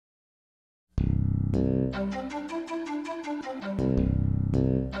The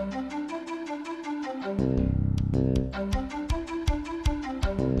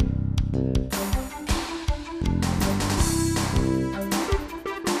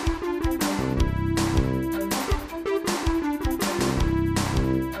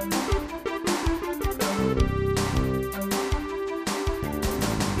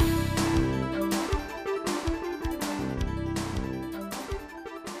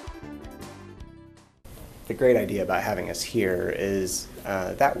great idea about having us here is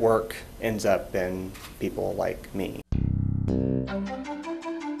that work ends up in people like me.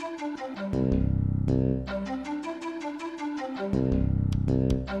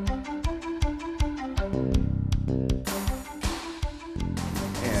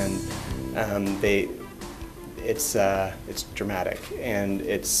 And it's dramatic, and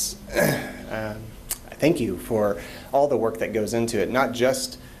it's thank you for all the work that goes into it, not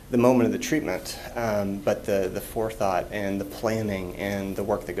just the moment of the treatment, but the forethought and the planning and the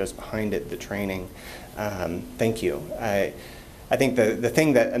work that goes behind it, the training. Thank you. I think the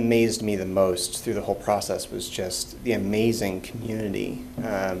thing that amazed me the most through the whole process was just the amazing community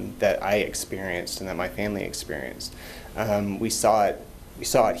that I experienced and that my family experienced. We saw it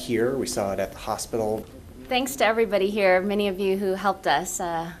here, we saw it at the hospital. Thanks to everybody here, many of you who helped us.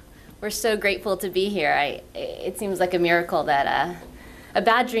 We're so grateful to be here. It seems like a miracle that a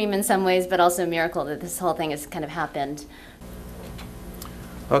bad dream in some ways, but also a miracle that this whole thing has kind of happened.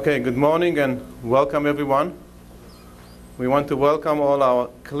 Okay, good morning and welcome everyone. We want to welcome all our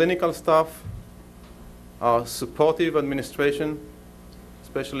clinical staff, our supportive administration,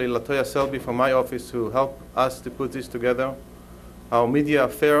 especially Latoya Selby from my office who helped us to put this together, our media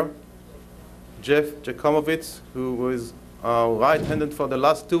affair, Jeff Jacomovitz, who was our right-handed for the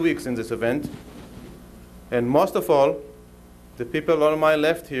last 2 weeks in this event, and most of all, the people on my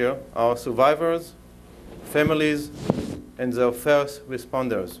left here are survivors, families, and their first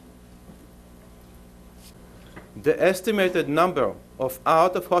responders. The estimated number of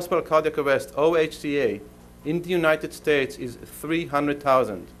out-of-hospital cardiac arrest, OHCA, in the United States is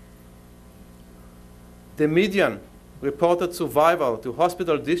 300,000. The median reported survival to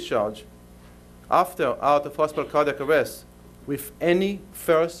hospital discharge after out-of-hospital cardiac arrest with any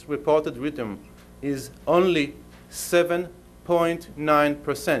first reported rhythm is only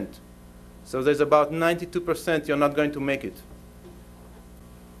 7.9%. So there's about 92% you're not going to make it.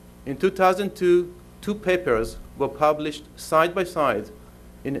 In 2002, 2 papers were published side by side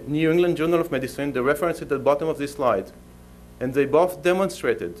in New England Journal of Medicine, the reference at the bottom of this slide, and they both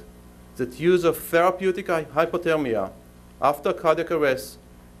demonstrated that use of therapeutic hypothermia after cardiac arrest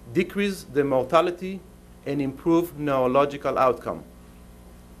decrease the mortality and improve neurological outcome.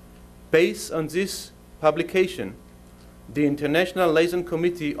 Based on this publication, the International Liaison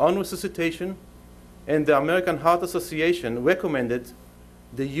Committee on Resuscitation and the American Heart Association recommended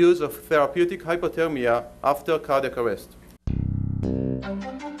the use of therapeutic hypothermia after cardiac arrest.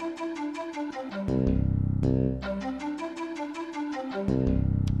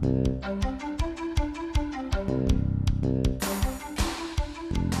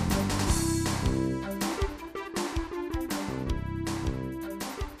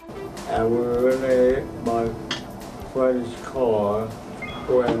 And we were in my friend's car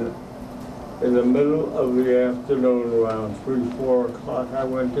when, in the middle of the afternoon, around 3, 4 o'clock, I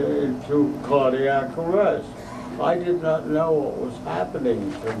went into cardiac arrest. I did not know what was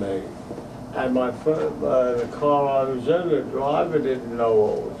happening to me. And my friend, the car I was in, the driver didn't know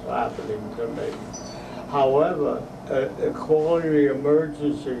what was happening to me. However, calling the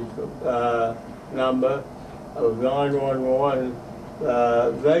emergency number of 911,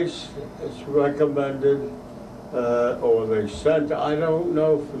 they recommended, or they sent, I don't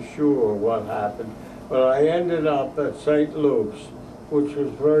know for sure what happened, but I ended up at St. Luke's, which was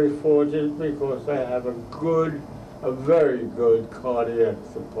very fortunate because they have a very good cardiac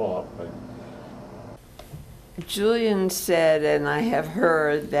department. Julian said, and I have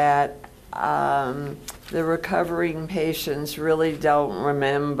heard, that the recovering patients really don't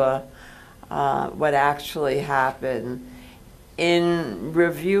remember what actually happened. In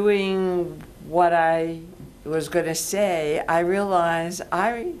reviewing what I was going to say, I realized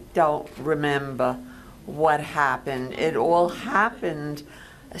I don't remember what happened. It all happened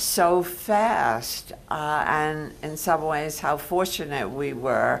so fast, and in some ways how fortunate we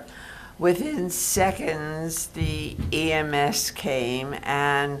were. Within seconds, the EMS came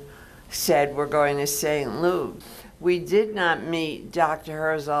and said, we're going to St. Luke's. We did not meet Dr.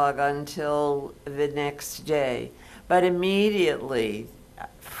 Herzog until the next day, but immediately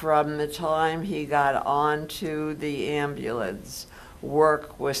from the time he got onto the ambulance,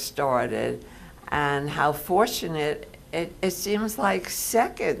 work was started, and how fortunate it seems like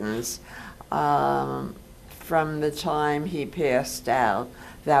seconds from the time he passed out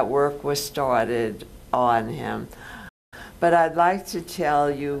that work was started on him. But I'd like to tell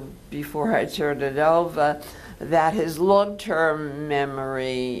you, before I turn it over, that his long-term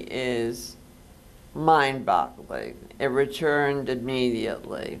memory is mind-boggling. It returned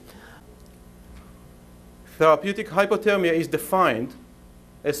immediately. Therapeutic hypothermia is defined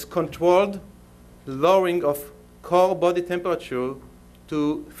as controlled lowering of core body temperature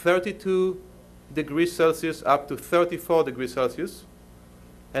to 32 degrees Celsius up to 34 degrees Celsius.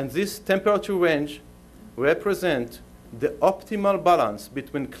 And this temperature range represents the optimal balance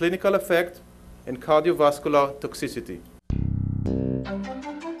between clinical effect and cardiovascular toxicity.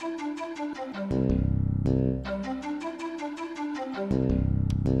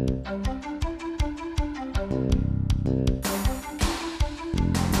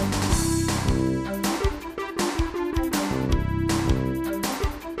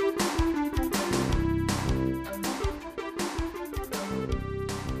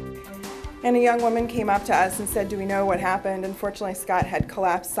 And a young woman came up to us and said, "Do we know what happened?" Unfortunately, Scott had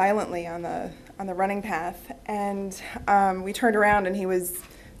collapsed silently on the running path, and we turned around and he was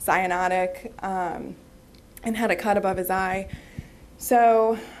cyanotic and had a cut above his eye.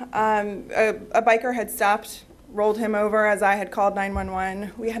 So a biker had stopped, rolled him over as I had called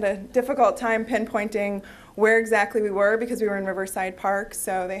 911. We had a difficult time pinpointing where exactly we were because we were in Riverside Park,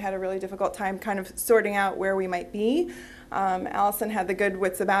 so they had a really difficult time kind of sorting out where we might be. Allison had the good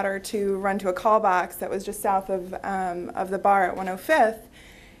wits about her to run to a call box that was just south of the bar at 105th,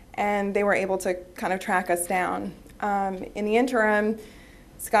 and they were able to kind of track us down. In the interim,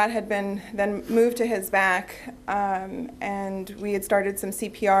 Scott had been then moved to his back, and we had started some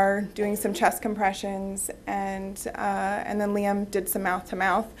CPR, doing some chest compressions, and then Liam did some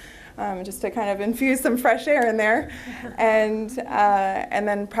mouth-to-mouth. Just to kind of infuse some fresh air in there. And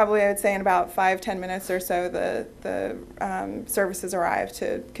then probably I would say in about 5-10 minutes or so, the services arrived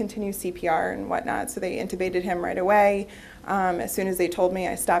to continue CPR and whatnot. So they intubated him right away. As soon as they told me,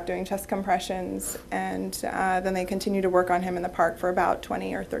 I stopped doing chest compressions, and then they continued to work on him in the park for about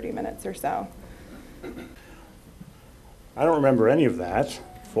 20 or 30 minutes or so. I don't remember any of that,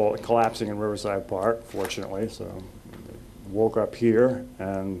 collapsing in Riverside Park, fortunately. So woke up here,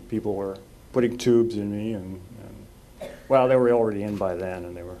 and people were putting tubes in me, and well, they were already in by then,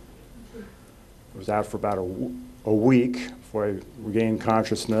 and I was out for about a week before I regained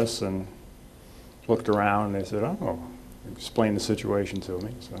consciousness and looked around, and they said, "Oh," explained the situation to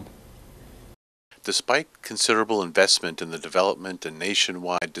me. So. Despite considerable investment in the development and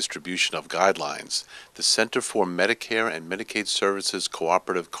nationwide distribution of guidelines, the Center for Medicare and Medicaid Services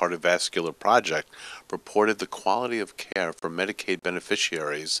Cooperative Cardiovascular Project reported the quality of care for Medicaid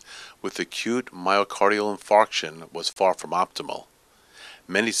beneficiaries with acute myocardial infarction was far from optimal.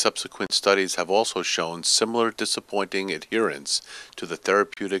 Many subsequent studies have also shown similar disappointing adherence to the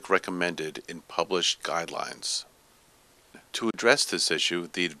therapeutic recommended in published guidelines. To address this issue,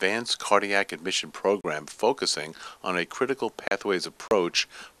 the Advanced Cardiac Admission Program, focusing on a critical pathways approach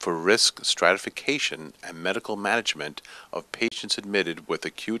for risk stratification and medical management of patients admitted with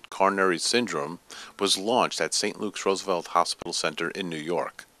acute coronary syndrome, was launched at St. Luke's Roosevelt Hospital Center in New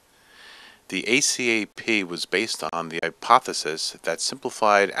York. The ACAP was based on the hypothesis that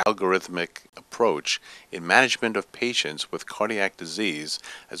simplified algorithmic approach in management of patients with cardiac disease,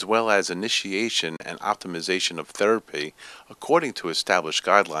 as well as initiation and optimization of therapy according to established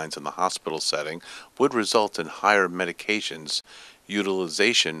guidelines in the hospital setting, would result in higher medications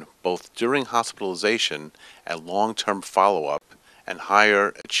utilization both during hospitalization and long-term follow-up, and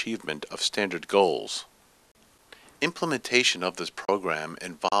higher achievement of standard goals. Implementation of this program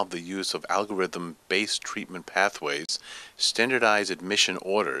involved the use of algorithm-based treatment pathways, standardized admission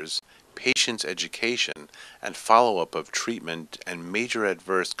orders, patients' education, and follow-up of treatment and major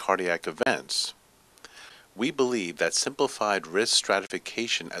adverse cardiac events. We believe that simplified risk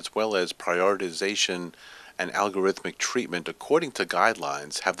stratification as well as prioritization and algorithmic treatment according to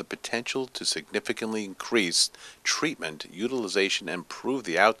guidelines have the potential to significantly increase treatment utilization and improve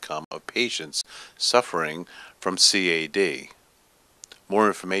the outcome of patients suffering from CAD. More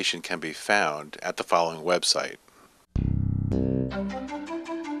information can be found at the following website.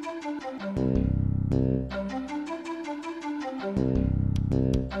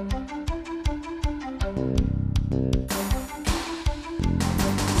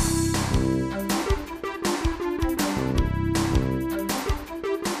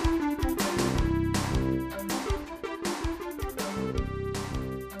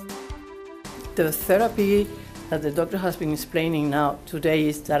 The therapy that the doctor has been explaining now today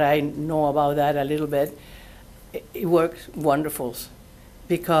is that I know about that a little bit. It works wonderful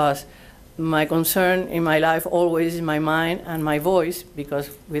because my concern in my life always is my mind and my voice, because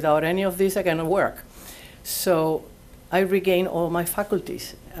without any of this I cannot work. So I regain all my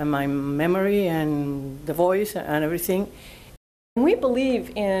faculties and my memory and the voice and everything. We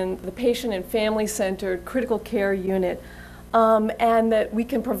believe in the patient and family-centered critical care unit, and that we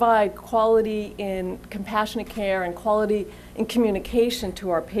can provide quality in compassionate care and quality in communication to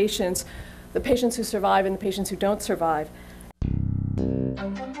our patients, the patients who survive and the patients who don't survive.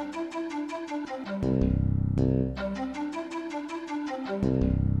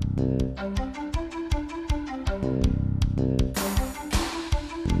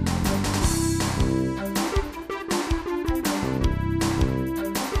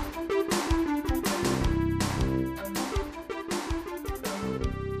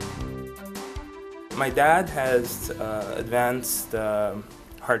 My dad has advanced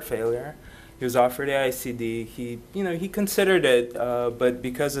heart failure. He was offered AICD. He considered it, but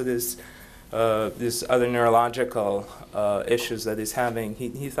because of this other neurological issues that he's having,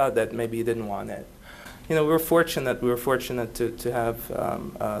 he thought that maybe he didn't want it. We were fortunate to have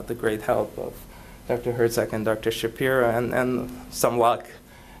the great help of Dr. Herzog and Dr. Shapiro, and some luck,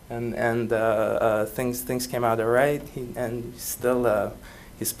 and things came out all right.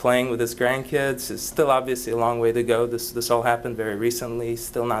 He's playing with his grandkids. It's still obviously a long way to go. This all happened very recently. He's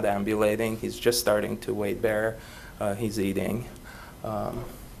still not ambulating. He's just starting to weight bear. He's eating.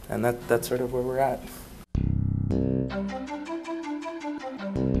 And that's sort of where we're at.